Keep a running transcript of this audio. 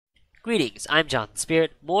Greetings, I'm Jonathan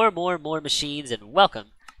Spirit, more machines, and welcome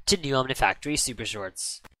to new Omnifactory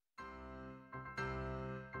Supershorts.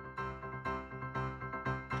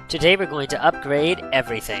 Today we're going to upgrade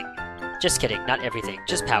everything. Just kidding, not everything,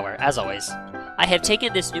 just power, as always. I have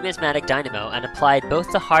taken this numismatic dynamo and applied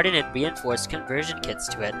both the hardened and reinforced conversion kits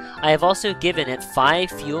to it. I have also given it 5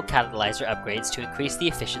 fuel catalyzer upgrades to increase the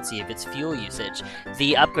efficiency of its fuel usage.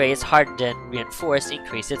 The upgrades, hardened and reinforced,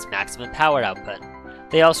 increase its maximum power output.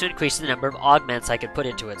 They also increase the number of augments I could put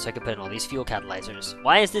into it, so I could put in all these fuel catalyzers.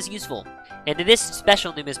 Why is this useful? And in this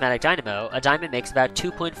special numismatic dynamo, a diamond makes about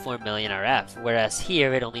 2.4 million RF, whereas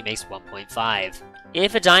here it only makes 1.5.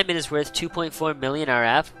 If a diamond is worth 2.4 million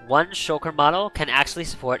RF, one shulker model can actually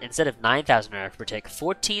support, instead of 9,000 RF per tick,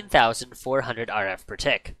 14,400 RF per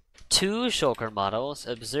tick. 2 shulker models,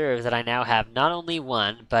 observe that I now have not only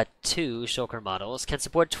 1, but 2 shulker models, can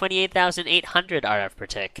support 28,800 RF per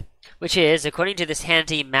tick. Which is, according to this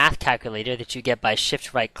handy math calculator that you get by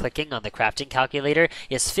shift right clicking on the crafting calculator,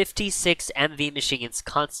 is 56 MV machines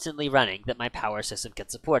constantly running that my power system can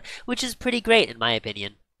support, which is pretty great in my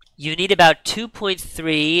opinion. You need about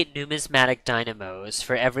 2.3 numismatic dynamos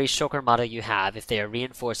for every shulker model you have if they are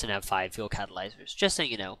reinforced and have 5 fuel catalyzers, just so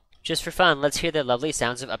you know. Just for fun, let's hear the lovely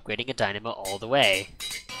sounds of upgrading a dynamo all the way.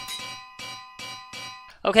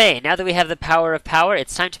 Okay, now that we have the power of power,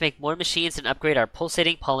 it's time to make more machines and upgrade our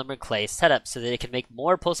pulsating polymer clay setup so that it can make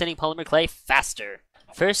more pulsating polymer clay faster.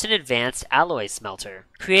 First, an advanced alloy smelter.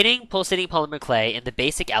 Creating pulsating polymer clay in the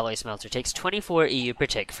basic alloy smelter takes 24 EU per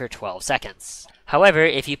tick for 12 seconds. However,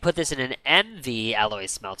 if you put this in an MV alloy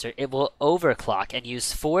smelter, it will overclock and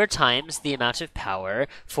use 4 times the amount of power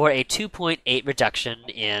for a 2.8 reduction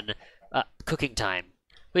in cooking time,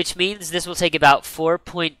 which means this will take about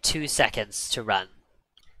 4.2 seconds to run.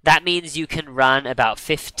 That means you can run about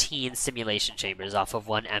 15 simulation chambers off of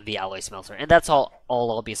one MV alloy smelter, and that's all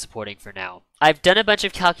I'll be supporting for now. I've done a bunch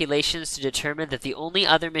of calculations to determine that the only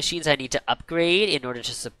other machines I need to upgrade in order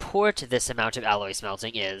to support this amount of alloy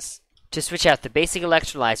smelting is to switch out the basic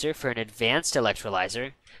electrolyzer for an advanced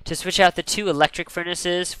electrolyzer, to switch out the 2 electric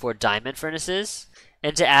furnaces for diamond furnaces,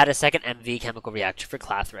 and to add a second MV chemical reactor for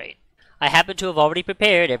clathrate. I happen to have already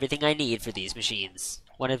prepared everything I need for these machines.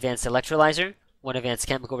 1 advanced electrolyzer, 1 advanced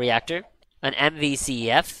chemical reactor, an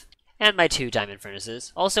MVCEF, and my 2 diamond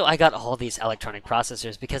furnaces. Also, I got all these electronic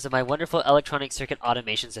processors because of my wonderful electronic circuit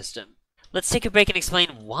automation system. Let's take a break and explain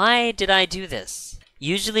why did I do this.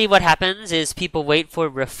 Usually what happens is people wait for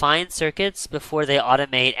refined circuits before they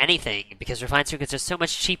automate anything, because refined circuits are so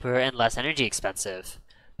much cheaper and less energy expensive.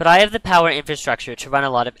 But I have the power infrastructure to run a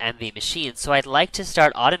lot of MV machines, so I'd like to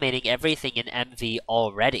start automating everything in MV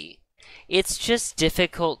already. It's just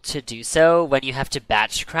difficult to do so when you have to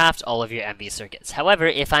batch craft all of your MV circuits. However,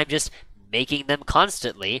 if I'm just making them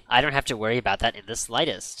constantly, I don't have to worry about that in the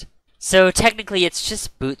slightest. So technically it's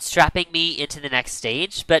just bootstrapping me into the next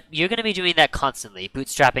stage, but you're going to be doing that constantly,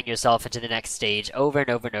 bootstrapping yourself into the next stage over and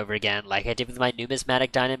over and over again, like I did with my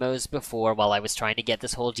numismatic dynamos before while I was trying to get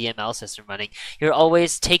this whole DML system running. You're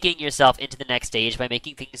always taking yourself into the next stage by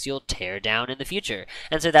making things you'll tear down in the future,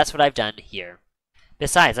 and so that's what I've done here.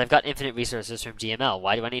 Besides, I've got infinite resources from DML,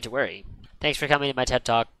 why do I need to worry? Thanks for coming to my TED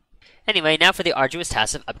Talk. Anyway, now for the arduous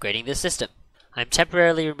task of upgrading this system. I'm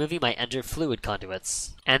temporarily removing my ender fluid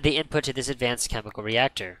conduits, and the input to this advanced chemical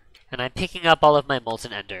reactor, and I'm picking up all of my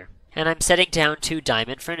molten ender. And I'm setting down 2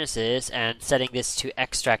 diamond furnaces, and setting this to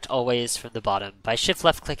extract always from the bottom by shift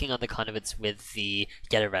left clicking on the conduits with the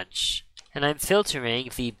getter wrench. And I'm filtering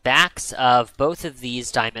the backs of both of these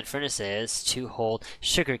diamond furnaces to hold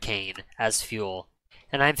sugarcane as fuel.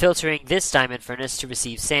 And I'm filtering this diamond furnace to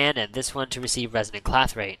receive sand and this one to receive resin and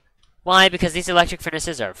clathrate. Why? Because these electric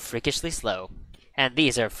furnaces are freakishly slow, and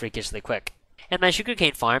these are freakishly quick. And my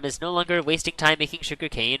sugarcane farm is no longer wasting time making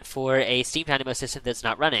sugarcane for a steam dynamo system that's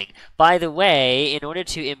not running. By the way, in order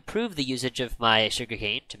to improve the usage of my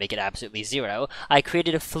sugarcane, to make it absolutely 0, I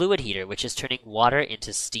created a fluid heater which is turning water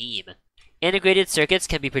into steam. Integrated circuits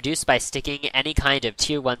can be produced by sticking any kind of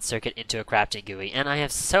Tier 1 circuit into a crafting GUI, and I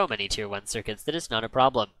have so many Tier 1 circuits that it's not a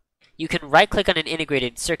problem. You can right-click on an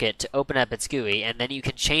integrated circuit to open up its GUI, and then you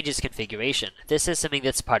can change its configuration. This is something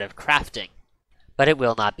that's part of crafting. But it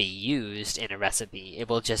will not be used in a recipe. It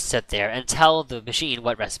will just sit there and tell the machine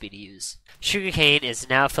what recipe to use. Sugarcane is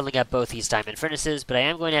now filling up both these diamond furnaces, but I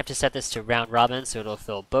am going to have to set this to round robin so it'll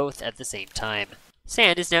fill both at the same time.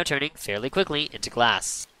 Sand is now turning fairly quickly into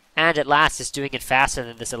glass. And at last it's doing it faster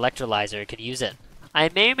than this electrolyzer can use it. I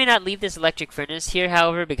may or may not leave this electric furnace here,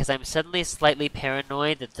 however, because I'm suddenly slightly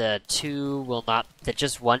paranoid that the 2 will not that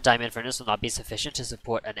just one diamond furnace will not be sufficient to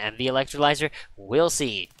support an MV electrolyzer? We'll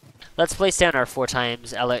see. Let's place down our 4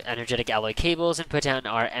 times energetic alloy cables and put down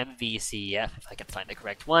our MVCF, if I can find the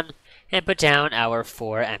correct one, and put down our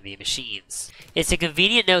 4 MV machines. It's a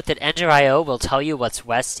convenient note that Ender.io will tell you what's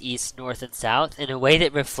west, east, north, and south in a way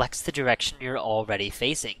that reflects the direction you're already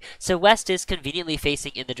facing. So west is conveniently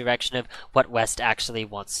facing in the direction of what west actually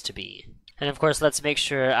wants to be. And of course, let's make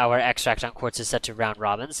sure our extract on quartz is set to round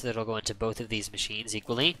robin so that it'll go into both of these machines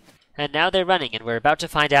equally. And now they're running, and we're about to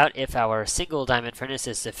find out if our single diamond furnace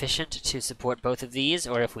is sufficient to support both of these,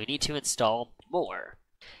 or if we need to install more.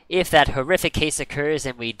 If that horrific case occurs,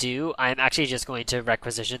 and we do, I'm actually just going to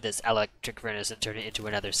requisition this electric furnace and turn it into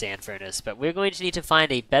another sand furnace. But we're going to need to find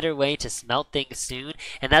a better way to smelt things soon,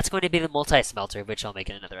 and that's going to be the multi-smelter, which I'll make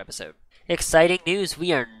in another episode. Exciting news,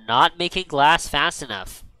 we are not making glass fast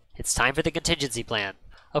enough. It's time for the contingency plan.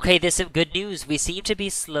 Okay, there's some good news. We seem to be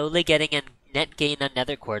slowly getting a net gain on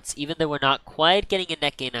nether quartz, even though we're not quite getting a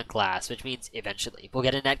net gain on glass, which means eventually we'll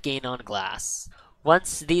get a net gain on glass.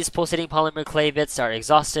 Once these pulsating polymer clay bits are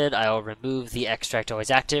exhausted, I'll remove the extract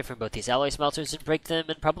always active from both these alloy smelters and break them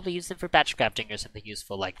and probably use them for batch crafting or something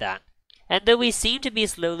useful like that. And though we seem to be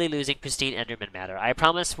slowly losing pristine Enderman matter, I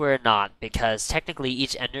promise we're not, because technically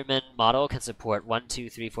each Enderman model can support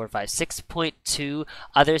 6.2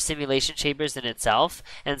 other simulation chambers in itself,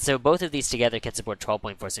 and so both of these together can support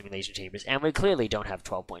 12.4 simulation chambers, and we clearly don't have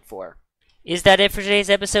 12.4. Is that it for today's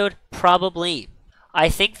episode? Probably. I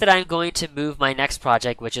think that I'm going to move my next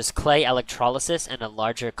project, which is clay electrolysis and a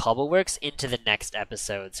larger cobbleworks, into the next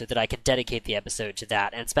episode, so that I can dedicate the episode to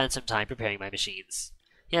that and spend some time preparing my machines.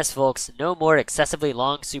 Yes, folks, no more excessively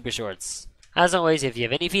long super shorts. As always, if you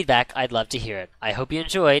have any feedback, I'd love to hear it. I hope you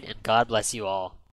enjoyed, and God bless you all.